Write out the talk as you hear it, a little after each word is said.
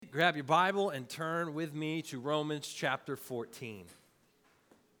grab your Bible and turn with me to Romans chapter 14.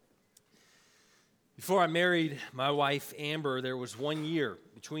 Before I married my wife, Amber, there was 1 year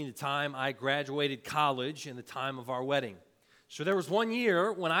between the time I graduated college and the time of our wedding. So there was 1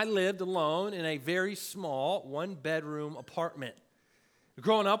 year when I lived alone in a very small one-bedroom apartment.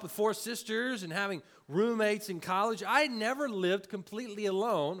 Growing up with 4 sisters and having roommates in college, I had never lived completely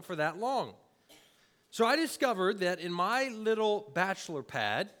alone for that long. So I discovered that in my little bachelor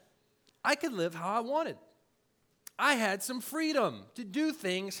pad, I could live how I wanted. I had some freedom to do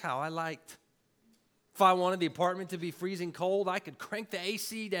things how I liked. If I wanted the apartment to be freezing cold, I could crank the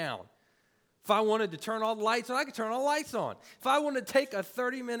AC down. If I wanted to turn all the lights on, I could turn all the lights on. If I wanted to take a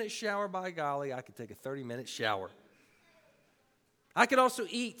 30-minute shower, by golly, I could take a 30-minute shower. I could also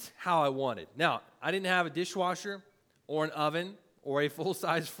eat how I wanted. Now, I didn't have a dishwasher or an oven or a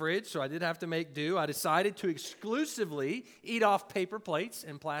full-size fridge, so I did have to make do. I decided to exclusively eat off paper plates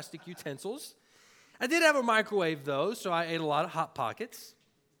and plastic utensils. I did have a microwave, though, so I ate a lot of Hot Pockets.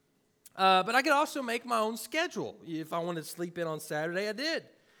 But I could also make my own schedule. If I wanted to sleep in on Saturday, I did.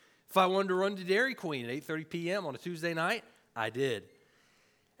 If I wanted to run to Dairy Queen at 8:30 p.m. on a Tuesday night, I did.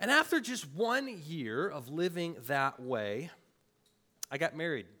 And after just 1 year of living that way, I got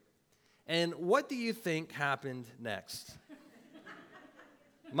married. And what do you think happened next?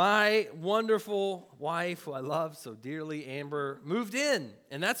 My wonderful wife, who I love so dearly, Amber, moved in.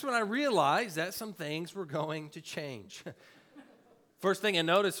 And that's when I realized that some things were going to change. First thing I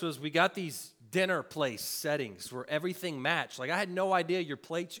noticed was we got these dinner place settings where everything matched. Like I had no idea your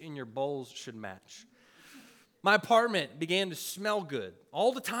plates and your bowls should match. My apartment began to smell good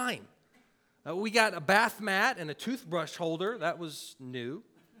all the time. We got a bath mat and a toothbrush holder. That was new.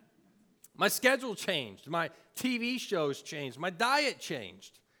 My schedule changed. My TV shows changed. My diet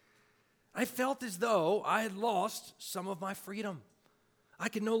changed. I felt as though I had lost some of my freedom. I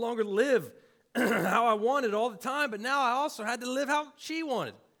could no longer live how I wanted all the time, but now I also had to live how she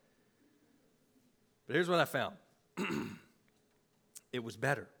wanted. But here's what I found. It was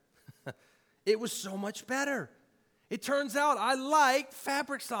better. It was so much better. It turns out I like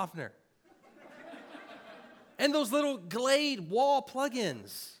fabric softener. And those little Glade wall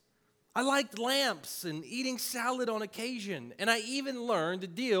plug-ins. I liked lamps and eating salad on occasion. And I even learned to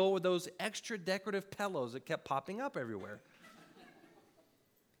deal with those extra decorative pillows that kept popping up everywhere.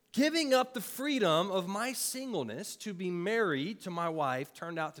 Giving up the freedom of my singleness to be married to my wife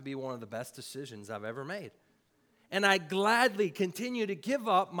turned out to be one of the best decisions I've ever made. And I gladly continue to give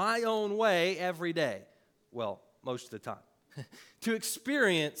up my own way every day. Well, most of the time. To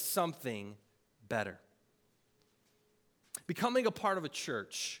experience something better. Becoming a part of a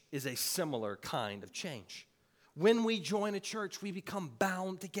church is a similar kind of change. When we join a church, we become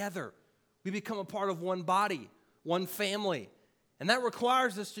bound together. We become a part of one body, one family. And that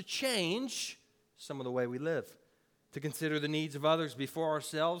requires us to change some of the way we live, to consider the needs of others before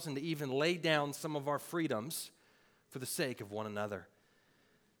ourselves, and to even lay down some of our freedoms for the sake of one another.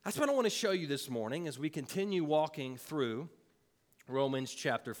 That's what I want to show you this morning as we continue walking through Romans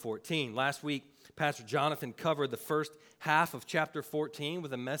chapter 14. Last week, Pastor Jonathan covered the first half of chapter 14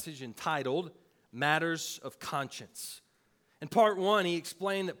 with a message entitled, Matters of Conscience. In part 1, he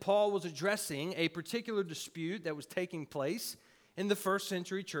explained that Paul was addressing a particular dispute that was taking place in the first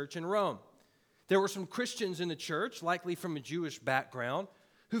century church in Rome. There were some Christians in the church, likely from a Jewish background,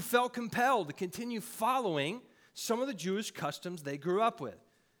 who felt compelled to continue following some of the Jewish customs they grew up with.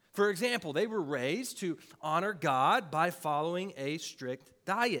 For example, they were raised to honor God by following a strict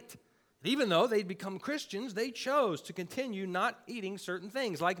diet. Even though they'd become Christians, they chose to continue not eating certain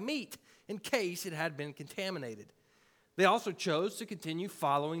things, like meat, in case it had been contaminated. They also chose to continue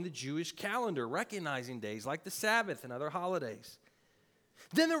following the Jewish calendar, recognizing days like the Sabbath and other holidays.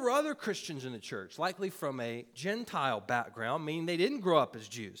 Then there were other Christians in the church, likely from a Gentile background, meaning they didn't grow up as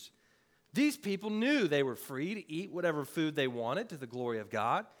Jews. These people knew they were free to eat whatever food they wanted to the glory of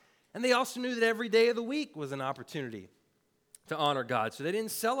God, and they also knew that every day of the week was an opportunity to honor God. So they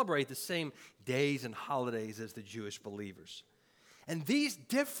didn't celebrate the same days and holidays as the Jewish believers. And these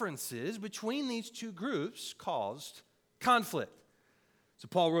differences between these two groups caused conflict. So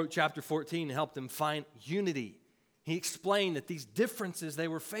Paul wrote chapter 14 to help them find unity. He explained that these differences they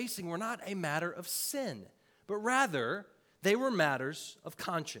were facing were not a matter of sin, but rather they were matters of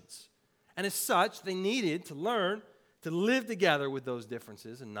conscience. And as such, they needed to learn to live together with those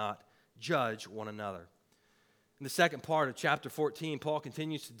differences and not judge one another. In the second part of chapter 14, Paul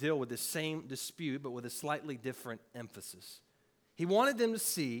continues to deal with this same dispute, but with a slightly different emphasis. He wanted them to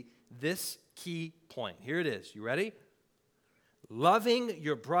see this key point. Here it is. You ready? Loving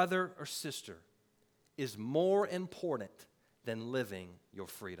your brother or sister is more important than living your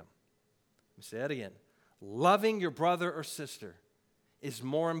freedom. Let me say that again. Loving your brother or sister is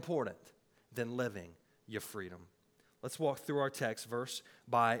more important than living your freedom. Let's walk through our text verse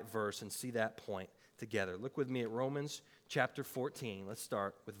by verse and see that point together. Look with me at Romans chapter 14. Let's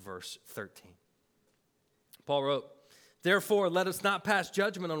start with verse 13. Paul wrote, "Therefore, let us not pass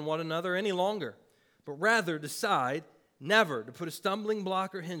judgment on one another any longer, but rather decide never to put a stumbling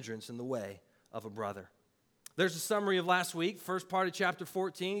block or hindrance in the way of a brother." There's a summary of last week, first part of chapter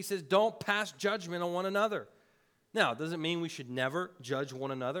 14. He says, don't pass judgment on one another. Now, it doesn't mean we should never judge one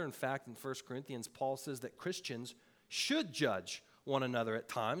another. In fact, in 1 Corinthians, Paul says that Christians should judge one another at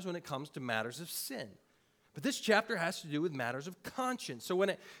times when it comes to matters of sin. But this chapter has to do with matters of conscience. So when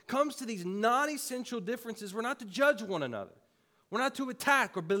it comes to these non-essential differences, we're not to judge one another. We're not to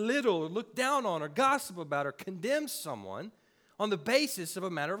attack or belittle or look down on or gossip about or condemn someone on the basis of a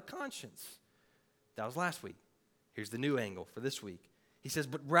matter of conscience. That was last week. Here's the new angle for this week. He says,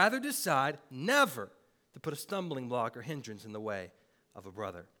 but rather decide never to put a stumbling block or hindrance in the way of a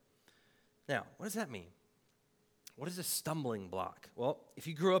brother. Now, what does that mean? What is a stumbling block? Well, if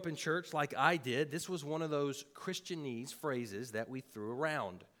you grew up in church like I did, this was one of those Christianese phrases that we threw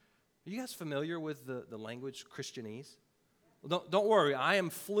around. Are you guys familiar with the language Christianese? Well, don't worry, I am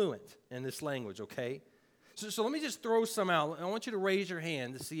fluent in this language, okay? So let me just throw some out. I want you to raise your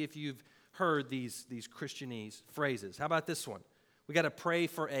hand to see if you've heard these Christianese phrases. How about this one? We got to pray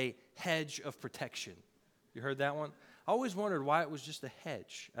for a hedge of protection. You heard that one? I always wondered why it was just a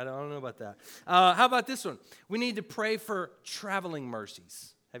hedge. I don't know about that. How about this one? We need to pray for traveling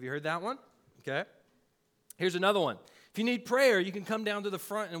mercies. Have you heard that one? Okay. Here's another one. If you need prayer, you can come down to the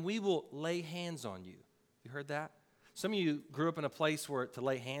front and we will lay hands on you. You heard that? Some of you grew up in a place where to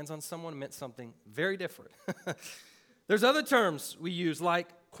lay hands on someone meant something very different. There's other terms we use like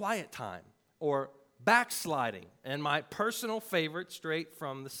quiet time or backsliding. And my personal favorite, straight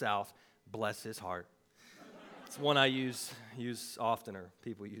from the South, bless his heart. It's one I use often, or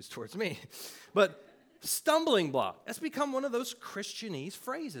people use towards me. But stumbling block, that's become one of those Christianese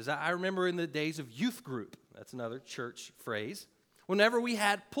phrases. I remember in the days of youth group, that's another church phrase, whenever we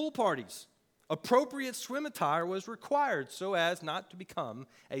had pool parties, appropriate swim attire was required so as not to become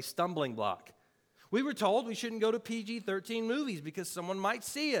a stumbling block. We were told we shouldn't go to PG-13 movies because someone might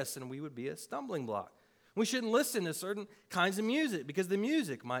see us and we would be a stumbling block. We shouldn't listen to certain kinds of music because the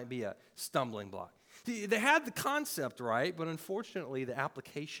music might be a stumbling block. They had the concept right, but unfortunately the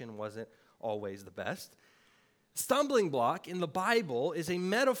application wasn't always the best. Stumbling block in the Bible is a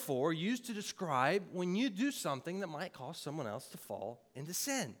metaphor used to describe when you do something that might cause someone else to fall into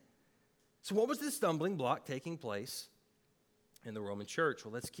sin. So what was this stumbling block taking place in the Roman church?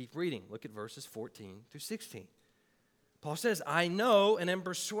 Well, let's keep reading. Look at verses 14 through 16. Paul says, I know and am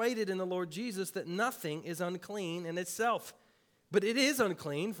persuaded in the Lord Jesus that nothing is unclean in itself, but it is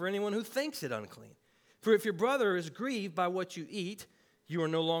unclean for anyone who thinks it unclean. For if your brother is grieved by what you eat, you are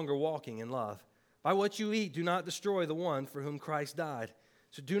no longer walking in love. By what you eat, do not destroy the one for whom Christ died.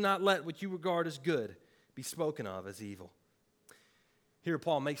 So do not let what you regard as good be spoken of as evil. Here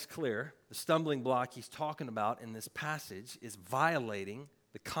Paul makes clear the stumbling block he's talking about in this passage is violating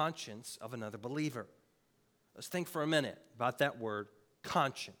the conscience of another believer. Let's think for a minute about that word,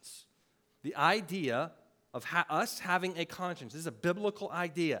 conscience. The idea of us having a conscience. This is a biblical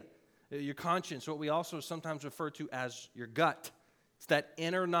idea. Your conscience, what we also sometimes refer to as your gut. It's that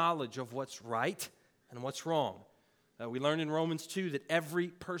inner knowledge of what's right and what's wrong. We learned in Romans 2 that every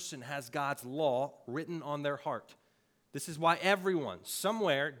person has God's law written on their heart. This is why everyone,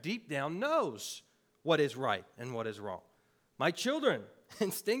 somewhere deep down, knows what is right and what is wrong. My children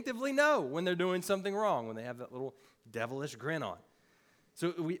instinctively know when they're doing something wrong, when they have that little devilish grin on.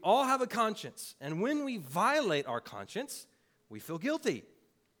 So we all have a conscience, and when we violate our conscience, we feel guilty.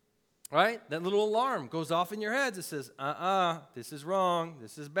 Right? That little alarm goes off in your head that says, this is wrong,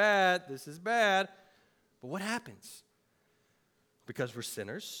 this is bad, this is bad. But what happens? Because we're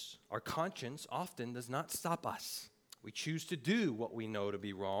sinners, our conscience often does not stop us. We choose to do what we know to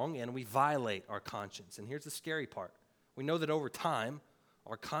be wrong, and we violate our conscience. And here's the scary part. We know that over time,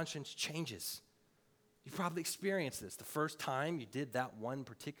 our conscience changes. You've probably experienced this. The first time you did that one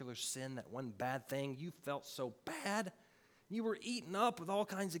particular sin, that one bad thing, you felt so bad. You were eaten up with all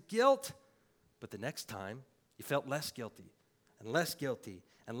kinds of guilt. But the next time, you felt less guilty and less guilty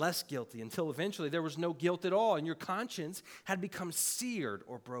and less guilty until eventually there was no guilt at all, and your conscience had become seared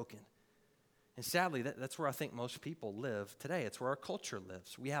or broken. And sadly, that's where I think most people live today. It's where our culture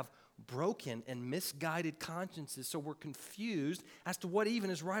lives. We have broken and misguided consciences, so we're confused as to what even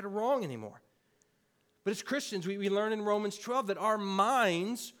is right or wrong anymore. But as Christians, we learn in Romans 12 that our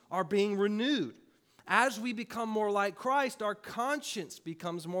minds are being renewed. As we become more like Christ, our conscience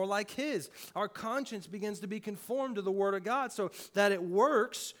becomes more like His. Our conscience begins to be conformed to the Word of God so that it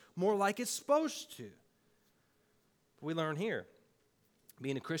works more like it's supposed to. We learn here,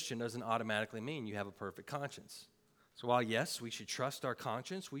 being a Christian doesn't automatically mean you have a perfect conscience. So while, yes, we should trust our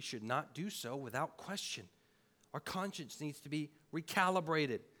conscience, we should not do so without question. Our conscience needs to be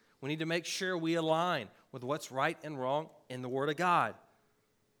recalibrated. We need to make sure we align with what's right and wrong in the Word of God.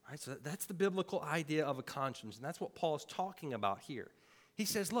 Right, so that's the biblical idea of a conscience, and that's what Paul is talking about here. He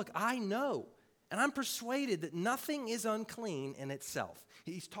says, look, I know, and I'm persuaded that nothing is unclean in itself.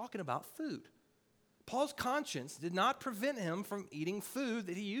 He's talking about food. Paul's conscience did not prevent him from eating food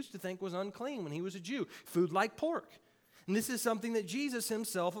that he used to think was unclean when he was a Jew, food like pork. And this is something that Jesus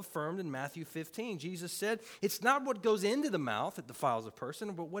himself affirmed in Matthew 15. Jesus said, it's not what goes into the mouth that defiles a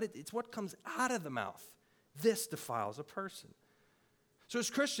person, but it's what comes out of the mouth. This defiles a person. So as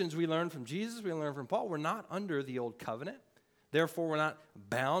Christians, we learn from Jesus, we learn from Paul, we're not under the old covenant. Therefore, we're not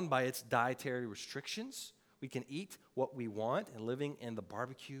bound by its dietary restrictions. We can eat what we want, and living in the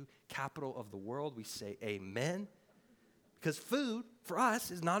barbecue capital of the world, we say amen. Because food, for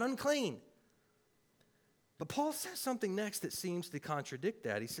us, is not unclean. But Paul says something next that seems to contradict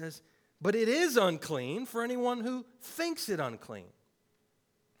that. He says, but it is unclean for anyone who thinks it unclean.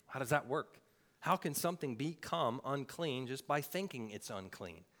 How does that work? How can something become unclean just by thinking it's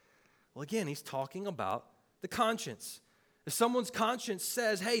unclean? Well, again, he's talking about the conscience. If someone's conscience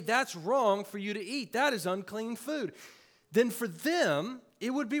says, hey, that's wrong for you to eat, that is unclean food, then for them,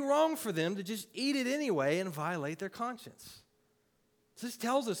 it would be wrong for them to just eat it anyway and violate their conscience. So this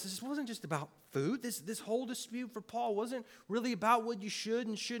tells us this wasn't just about food. This whole dispute for Paul wasn't really about what you should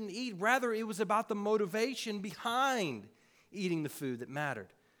and shouldn't eat. Rather, it was about the motivation behind eating the food that mattered.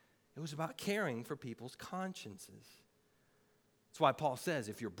 It was about caring for people's consciences. That's why Paul says,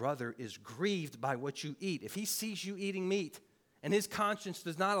 if your brother is grieved by what you eat, if he sees you eating meat and his conscience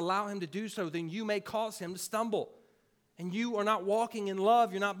does not allow him to do so, then you may cause him to stumble. And you are not walking in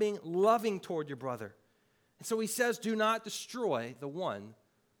love. You're not being loving toward your brother. And so he says, do not destroy the one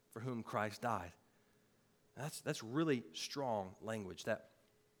for whom Christ died. That's really strong language. That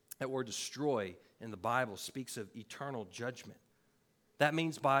word destroy in the Bible speaks of eternal judgment. That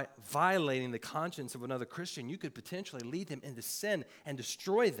means by violating the conscience of another Christian, you could potentially lead them into sin and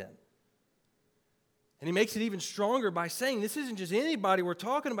destroy them. And he makes it even stronger by saying, this isn't just anybody we're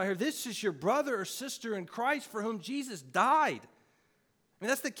talking about here. This is your brother or sister in Christ for whom Jesus died. I mean,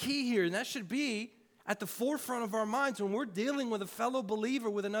 that's the key here, and that should be at the forefront of our minds when we're dealing with a fellow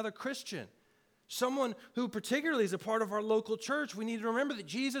believer, with another Christian. Someone who particularly is a part of our local church. We need to remember that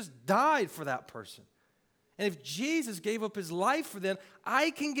Jesus died for that person. And if Jesus gave up his life for them, I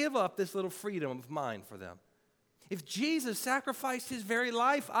can give up this little freedom of mine for them. If Jesus sacrificed his very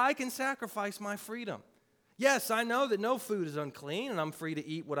life, I can sacrifice my freedom. Yes, I know that no food is unclean and I'm free to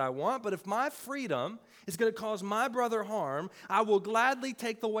eat what I want, but if my freedom is going to cause my brother harm, I will gladly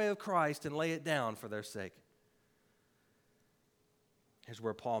take the way of Christ and lay it down for their sake. Here's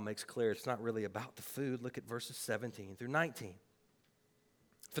where Paul makes clear it's not really about the food. Look at verses 17 through 19.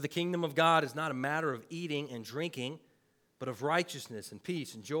 For the kingdom of God is not a matter of eating and drinking, but of righteousness and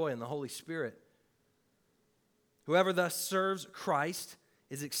peace and joy in the Holy Spirit. Whoever thus serves Christ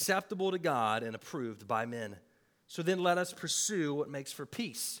is acceptable to God and approved by men. So then let us pursue what makes for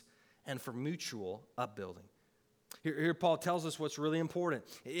peace and for mutual upbuilding. Here Paul tells us what's really important.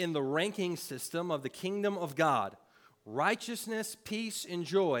 In the ranking system of the kingdom of God, righteousness, peace, and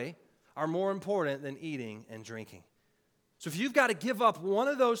joy are more important than eating and drinking. So if you've got to give up one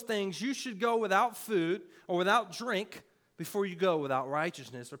of those things, you should go without food or without drink before you go without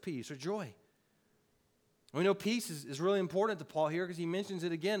righteousness or peace or joy. We know peace is really important to Paul here because he mentions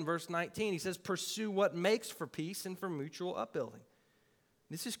it again, verse 19. He says, pursue what makes for peace and for mutual upbuilding.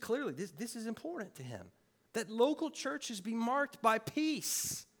 This is clearly, this is important to him. That local churches be marked by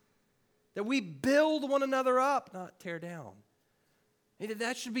peace. That we build one another up, not tear down.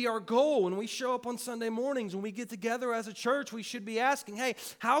 That should be our goal when we show up on Sunday mornings. When we get together as a church, we should be asking, hey,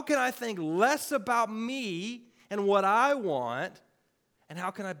 how can I think less about me and what I want, and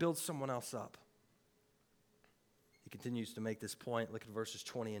how can I build someone else up? He continues to make this point. Look at verses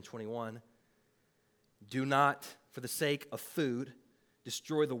 20 and 21. Do not, for the sake of food,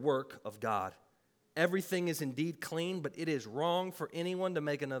 destroy the work of God. Everything is indeed clean, but it is wrong for anyone to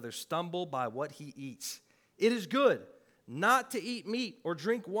make another stumble by what he eats. It is good not to eat meat or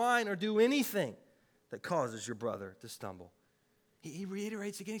drink wine or do anything that causes your brother to stumble. He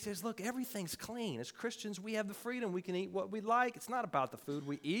reiterates again, he says, look, everything's clean. As Christians, we have the freedom. We can eat what we like. It's not about the food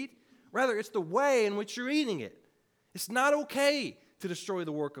we eat. Rather, it's the way in which you're eating it. It's not okay to destroy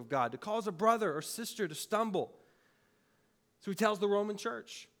the work of God, to cause a brother or sister to stumble. So he tells the Roman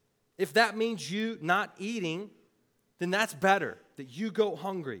church, if that means you not eating, then that's better that you go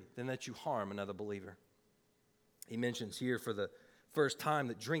hungry than that you harm another believer. He mentions here for the first time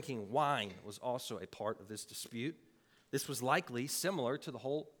that drinking wine was also a part of this dispute. This was likely similar to the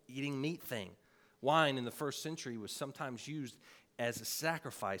whole eating meat thing. Wine in the first century was sometimes used as a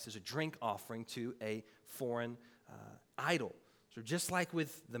sacrifice, as a drink offering to a foreign idol. So just like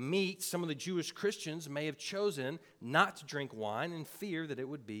with the meat, some of the Jewish Christians may have chosen not to drink wine in fear that it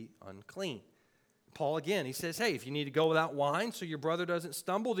would be unclean. Paul, again, he says, hey, if you need to go without wine so your brother doesn't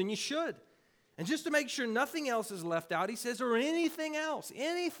stumble, then you should. And just to make sure nothing else is left out, he says, or anything else,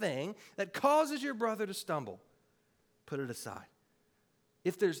 anything that causes your brother to stumble, put it aside.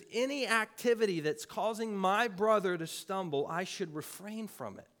 If there's any activity that's causing my brother to stumble, I should refrain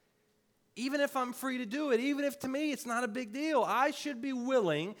from it. Even if I'm free to do it, even if to me it's not a big deal, I should be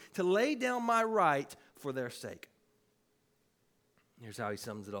willing to lay down my right for their sake. Here's how he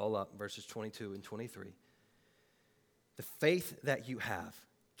sums it all up, verses 22 and 23. The faith that you have,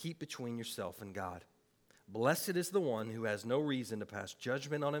 keep between yourself and God. Blessed is the one who has no reason to pass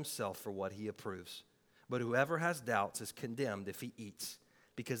judgment on himself for what he approves. But whoever has doubts is condemned if he eats,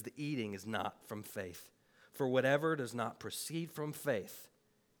 because the eating is not from faith. For whatever does not proceed from faith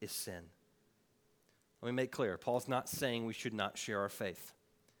is sin. Let me make clear, Paul's not saying we should not share our faith.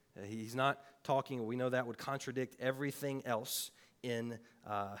 He's not talking, we know that would contradict everything else in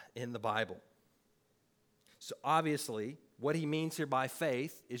the Bible. So obviously, what he means here by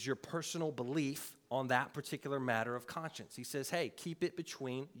faith is your personal belief on that particular matter of conscience. He says, hey, keep it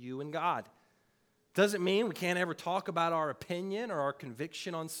between you and God. Doesn't mean we can't ever talk about our opinion or our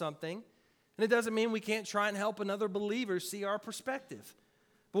conviction on something. And it doesn't mean we can't try and help another believer see our perspective.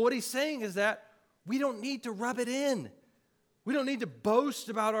 But what he's saying is that we don't need to rub it in. We don't need to boast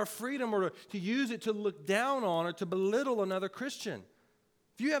about our freedom or to use it to look down on or to belittle another Christian.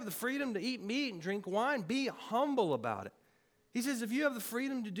 If you have the freedom to eat meat and drink wine, be humble about it. He says if you have the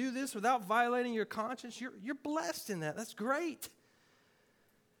freedom to do this without violating your conscience, you're blessed in that. That's great.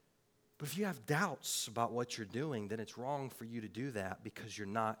 But if you have doubts about what you're doing, then it's wrong for you to do that because you're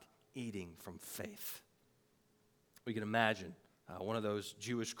not eating from faith. We can imagine one of those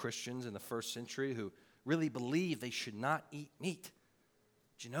Jewish Christians in the first century who really believed they should not eat meat.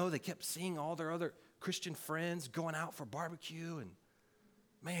 Did you know they kept seeing all their other Christian friends going out for barbecue and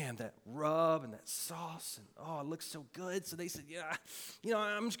man, that rub and that sauce and oh, it looks so good. So they said, yeah,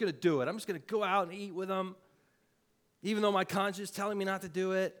 I'm just going to do it. I'm just going to go out and eat with them, even though my conscience is telling me not to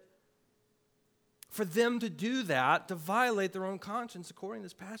do it. For them to do that, to violate their own conscience, according to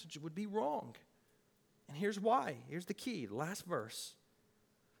this passage, it would be wrong. And here's why. Here's the key, the last verse.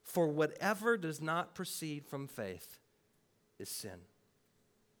 For whatever does not proceed from faith is sin.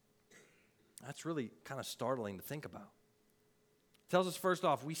 That's really kind of startling to think about. It tells us first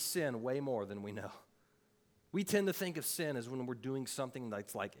off, we sin way more than we know. We tend to think of sin as when we're doing something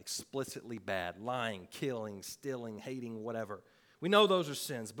that's like explicitly bad, lying, killing, stealing, hating, whatever. We know those are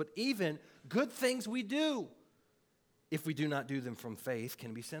sins, but even good things we do, if we do not do them from faith,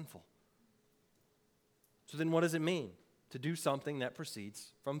 can be sinful. So then what does it mean to do something that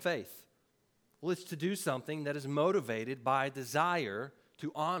proceeds from faith? Well, it's to do something that is motivated by a desire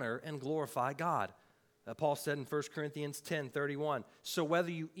to honor and glorify God. Paul said in 1 Corinthians 10:31, so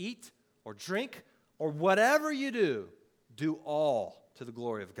whether you eat or drink or whatever you do all to the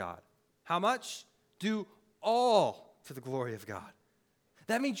glory of God. How much? Do all to the glory of God.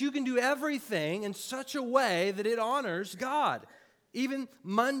 That means you can do everything in such a way that it honors God. Even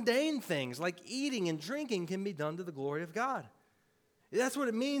mundane things like eating and drinking can be done to the glory of God. That's what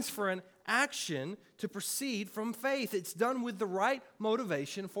it means for an action to proceed from faith. It's done with the right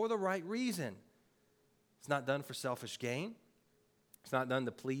motivation for the right reason. It's not done for selfish gain. It's not done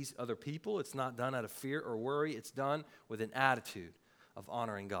to please other people. It's not done out of fear or worry. It's done with an attitude of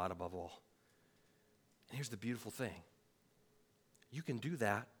honoring God above all. And here's the beautiful thing. You can do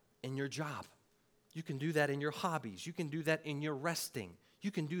that in your job. You can do that in your hobbies. You can do that in your resting.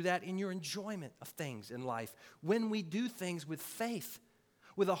 You can do that in your enjoyment of things in life. When we do things with faith,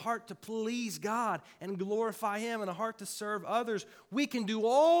 with a heart to please God and glorify Him and a heart to serve others, we can do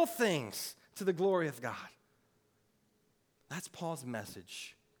all things to the glory of God. That's Paul's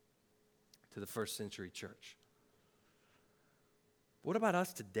message to the first century church. What about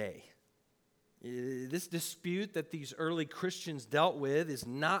us today? This dispute that these early Christians dealt with is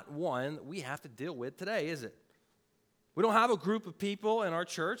not one that we have to deal with today, is it? We don't have a group of people in our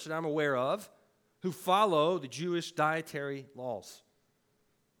church that I'm aware of who follow the Jewish dietary laws.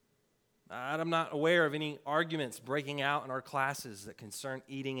 I'm not aware of any arguments breaking out in our classes that concern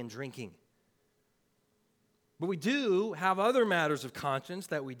eating and drinking. But we do have other matters of conscience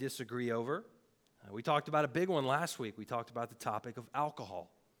that we disagree over. We talked about a big one last week. We talked about the topic of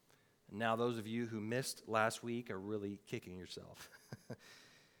alcohol. And now those of you who missed last week are really kicking yourself.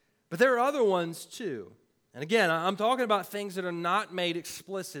 But there are other ones too. And again, I'm talking about things that are not made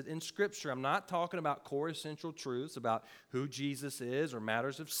explicit in Scripture. I'm not talking about core essential truths about who Jesus is or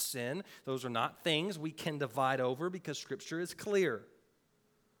matters of sin. Those are not things we can divide over because Scripture is clear.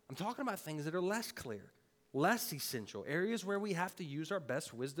 I'm talking about things that are less clear, less essential, areas where we have to use our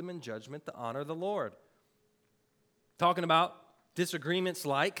best wisdom and judgment to honor the Lord. Talking about disagreements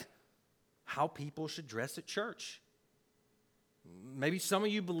like how people should dress at church. Maybe some of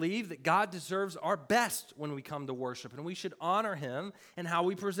you believe that God deserves our best when we come to worship, and we should honor Him in how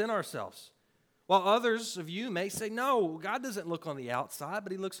we present ourselves. While others of you may say, no, God doesn't look on the outside,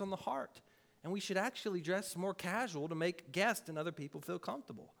 but He looks on the heart. And we should actually dress more casual to make guests and other people feel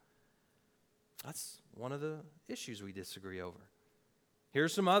comfortable. That's one of the issues we disagree over.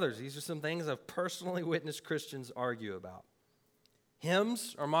 Here's some others. These are some things I've personally witnessed Christians argue about.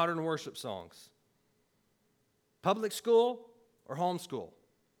 Hymns or modern worship songs? Public school or homeschool?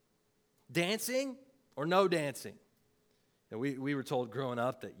 Dancing or no dancing? And we were told growing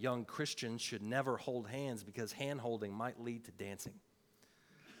up that young Christians should never hold hands because hand-holding might lead to dancing.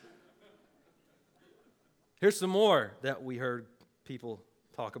 Here's some more that we heard people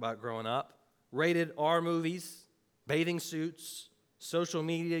talk about growing up. Rated R movies, bathing suits, social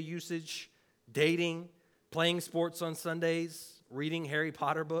media usage, dating, playing sports on Sundays, reading Harry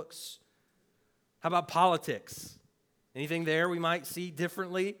Potter books. How about politics? Anything there we might see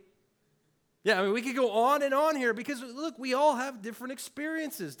differently? Yeah, I mean, we could go on and on here because, look, we all have different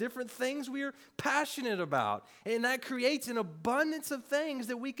experiences, different things we are passionate about. And that creates an abundance of things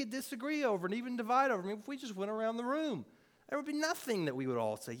that we could disagree over and even divide over. I mean, if we just went around the room, there would be nothing that we would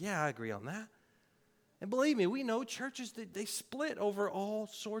all say, yeah, I agree on that. And believe me, we know churches, they split over all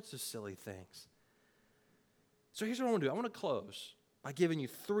sorts of silly things. So here's what I want to do. I want to close by giving you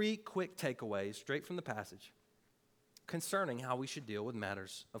 3 quick takeaways straight from the passage concerning how we should deal with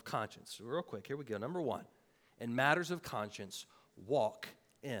matters of conscience. So real quick, here we go. Number 1, in matters of conscience, walk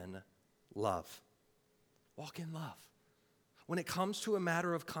in love. Walk in love. When it comes to a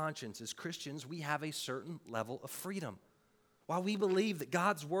matter of conscience, as Christians, we have a certain level of freedom. While we believe that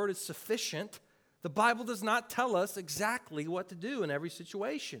God's word is sufficient, the Bible does not tell us exactly what to do in every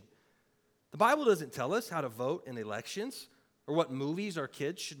situation. The Bible doesn't tell us how to vote in elections or what movies our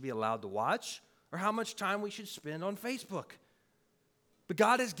kids should be allowed to watch or how much time we should spend on Facebook. But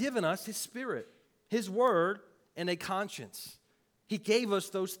God has given us His Spirit, His Word, and a conscience. He gave us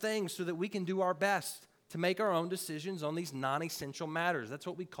those things so that we can do our best to make our own decisions on these non-essential matters. That's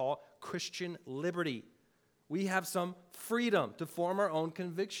what we call Christian liberty. We have some freedom to form our own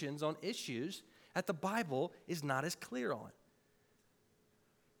convictions on issues that the Bible is not as clear on.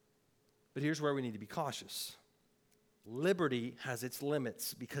 But here's where we need to be cautious. Liberty has its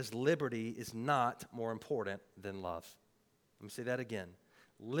limits because liberty is not more important than love. Let me say that again.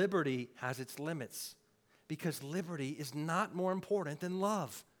 Liberty has its limits because liberty is not more important than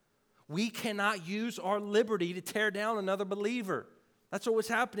love. We cannot use our liberty to tear down another believer. That's what was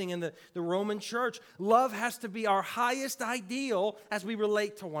happening in the Roman church. Love has to be our highest ideal as we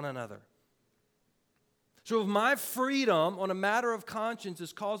relate to one another. So if my freedom on a matter of conscience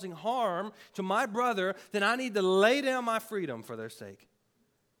is causing harm to my brother, then I need to lay down my freedom for their sake.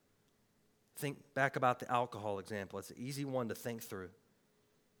 Think back about the alcohol example. It's an easy one to think through.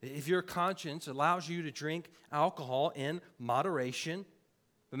 If your conscience allows you to drink alcohol in moderation,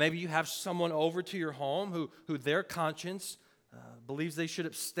 but maybe you have someone over to your home who their conscience believes they should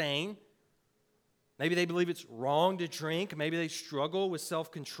abstain. Maybe they believe it's wrong to drink. Maybe they struggle with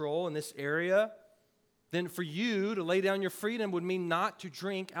self-control in this area. Then for you to lay down your freedom would mean not to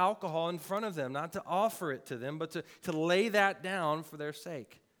drink alcohol in front of them, not to offer it to them, but to lay that down for their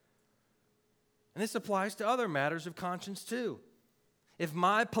sake. And this applies to other matters of conscience too. If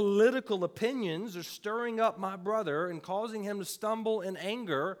my political opinions are stirring up my brother and causing him to stumble in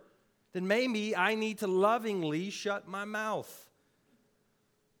anger, then maybe I need to lovingly shut my mouth.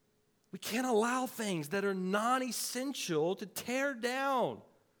 We can't allow things that are non-essential to tear down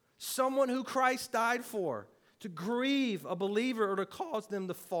someone who Christ died for, to grieve a believer or to cause them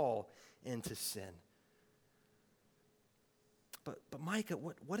to fall into sin. But Micah,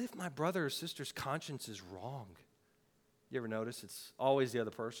 what if my brother or sister's conscience is wrong? You ever notice it's always the other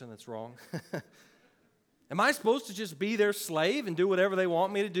person that's wrong? Am I supposed to just be their slave and do whatever they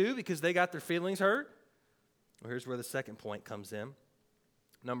want me to do because they got their feelings hurt? Well, here's where the second point comes in.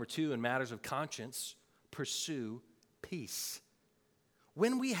 Number 2, in matters of conscience, pursue peace.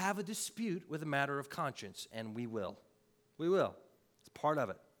 When we have a dispute with a matter of conscience, and we will, it's part of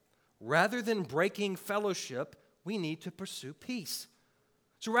it. Rather than breaking fellowship, we need to pursue peace.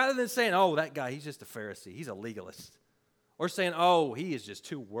 So rather than saying, oh, that guy, he's just a Pharisee, he's a legalist, or saying, oh, he is just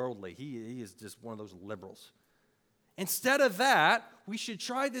too worldly, he is just one of those liberals. Instead of that, we should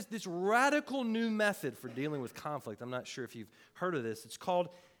try this radical new method for dealing with conflict. I'm not sure if you've heard of this. It's called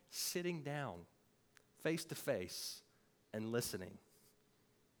sitting down, face to face, and listening.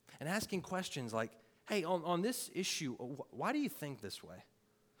 And asking questions like, hey, on this issue, why do you think this way?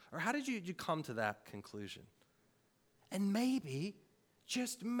 Or how did you come to that conclusion? And maybe,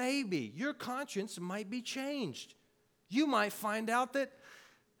 just maybe, your conscience might be changed. You might find out that,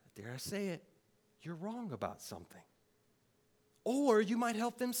 dare I say it, you're wrong about something. Or you might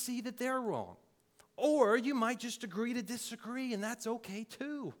help them see that they're wrong. Or you might just agree to disagree, and that's okay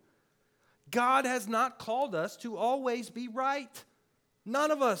too. God has not called us to always be right. None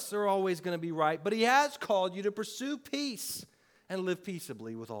of us are always going to be right, but He has called you to pursue peace and live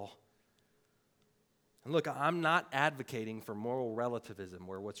peaceably with all. And look, I'm not advocating for moral relativism,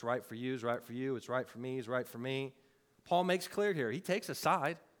 where what's right for you is right for you, what's right for me is right for me. Paul makes clear here, he takes a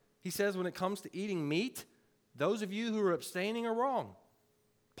side. He says when it comes to eating meat, those of you who are abstaining are wrong.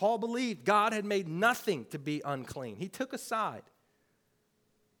 Paul believed God had made nothing to be unclean. He took a side.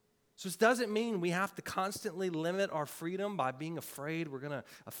 So this doesn't mean we have to constantly limit our freedom by being afraid we're going to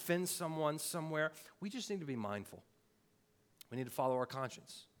offend someone somewhere. We just need to be mindful. We need to follow our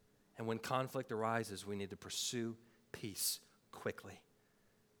conscience. And when conflict arises, we need to pursue peace quickly.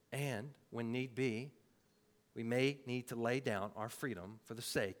 And when need be, we may need to lay down our freedom for the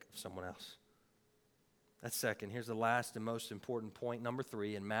sake of someone else. That's second. Here's the last and most important point. Number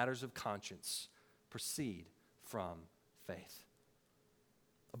 3, in matters of conscience, proceed from faith.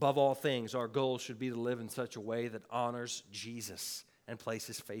 Above all things, our goal should be to live in such a way that honors Jesus and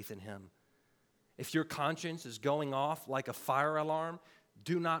places faith in Him. If your conscience is going off like a fire alarm,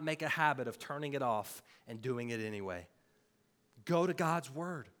 do not make a habit of turning it off and doing it anyway. Go to God's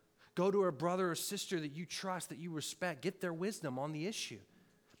Word. Go to a brother or sister that you trust, that you respect. Get their wisdom on the issue.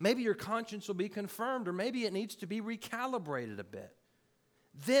 Maybe your conscience will be confirmed, or maybe it needs to be recalibrated a bit.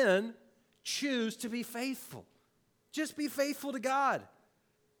 Then choose to be faithful. Just be faithful to God.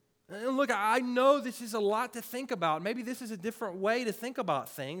 And look, I know this is a lot to think about. Maybe this is a different way to think about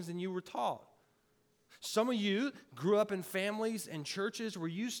things than you were taught. Some of you grew up in families and churches where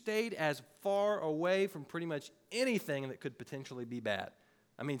you stayed as far away from pretty much anything that could potentially be bad.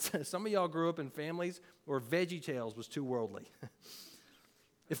 I mean, some of y'all grew up in families where VeggieTales was too worldly.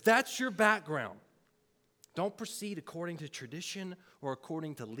 If that's your background, don't proceed according to tradition or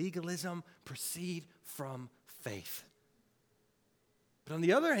according to legalism. Proceed from faith. But on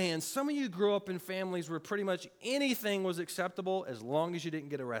the other hand, some of you grew up in families where pretty much anything was acceptable as long as you didn't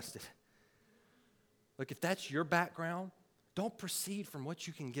get arrested. Look, if that's your background, don't proceed from what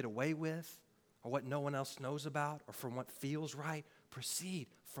you can get away with or what no one else knows about or from what feels right. Proceed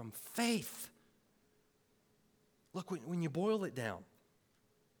from faith. Look, when you boil it down,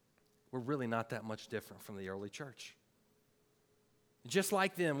 we're really not that much different from the early church. Just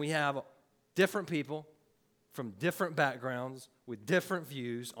like them, we have different people from different backgrounds with different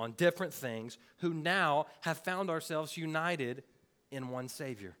views on different things who now have found ourselves united in one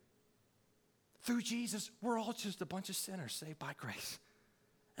Savior. Through Jesus, we're all just a bunch of sinners saved by grace.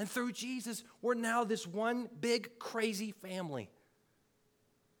 And through Jesus, we're now this one big, crazy family.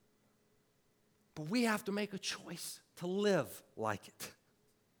 But we have to make a choice to live like it.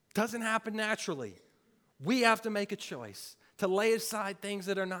 Doesn't happen naturally. We have to make a choice to lay aside things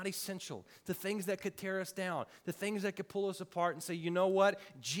that are not essential, the things that could tear us down, the things that could pull us apart and say, you know what?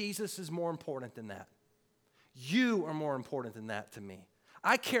 Jesus is more important than that. You are more important than that to me.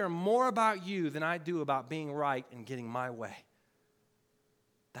 I care more about you than I do about being right and getting my way.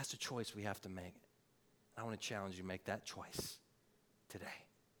 That's a choice we have to make. I want to challenge you to make that choice today.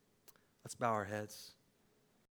 Let's bow our heads.